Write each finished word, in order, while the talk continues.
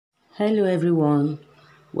Hello everyone,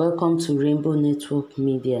 welcome to Rainbow Network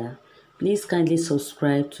Media. Please kindly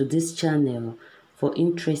subscribe to this channel for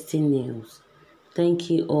interesting news. Thank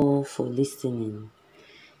you all for listening.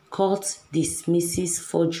 Court dismisses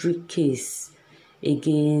forgery case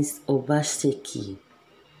against Obaseki.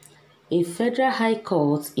 A federal high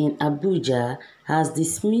court in Abuja has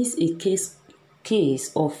dismissed a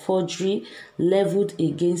case of forgery leveled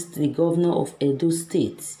against the governor of Edo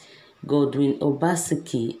State, Godwin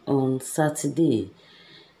Obaseki, on Saturday.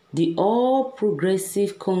 The All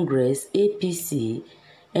Progressive Congress (APC)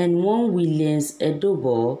 and one Williams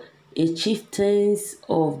Edobo, a chieftain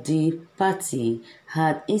of the party,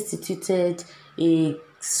 had instituted a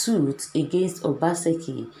suit against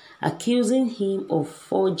Obaseki, accusing him of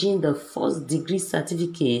forging the first-degree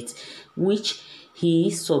certificate which he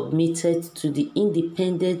submitted to the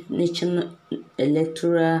Independent National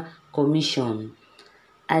Electoral Commission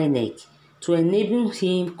 (INEC) to enable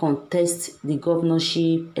him contest the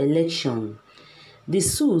governorship election. The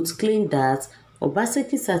suit claimed that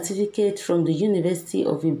Obaseki's certificate from the University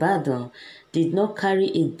of Ibadan did not carry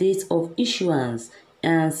a date of issuance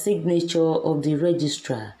and signature of the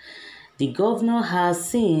registrar. The governor has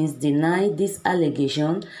since denied this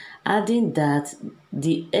allegation, adding that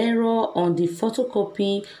the error on the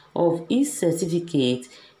photocopy of his certificate,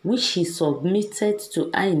 which he submitted to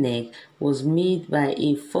INEC, was made by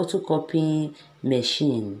a photocopying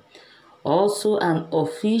machine. Also, an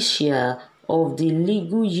official of the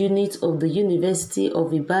legal unit of the University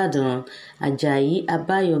of Ibadan, Ajayi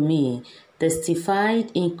Abayomi,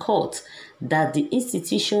 testified in court that the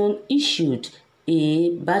institution issued a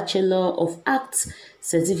Bachelor of Arts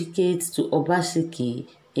certificate to Obaseki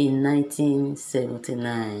in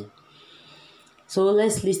 1979. So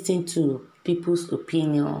let's listen to people's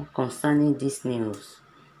opinion concerning this news.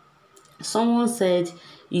 Someone said,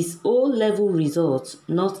 "Is O-level results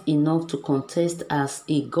not enough to contest as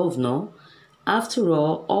a governor? After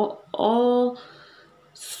all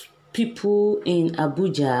people in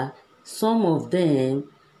Abuja, some of them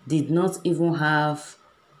did not even have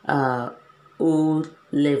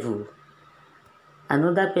O-level."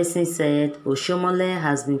 Another person said, "Oshomole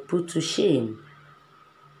has been put to shame.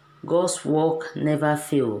 God's work never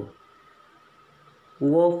fails.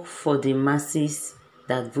 Work for the masses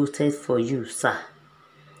that voted for you, sir."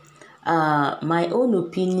 My own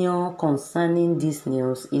opinion concerning this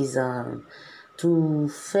news is to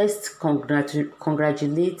first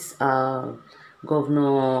congratulate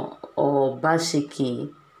Governor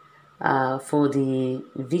Obaseki for the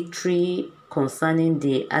victory concerning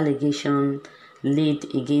the allegation laid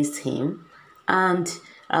against him, and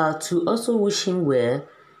to also wish him well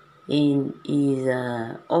in his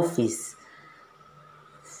office,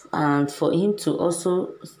 and for him to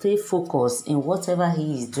also stay focused in whatever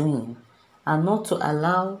he is doing and not to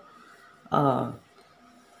allow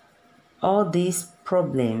all these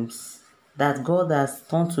problems that God has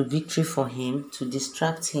turned to victory for him to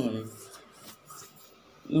distract him.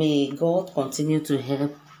 May God continue to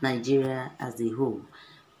help Nigeria as a whole.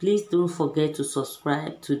 Please don't forget to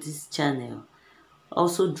subscribe to this channel.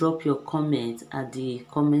 Also drop your comment at the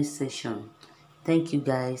comment section. Thank you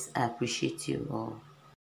guys. I appreciate you all.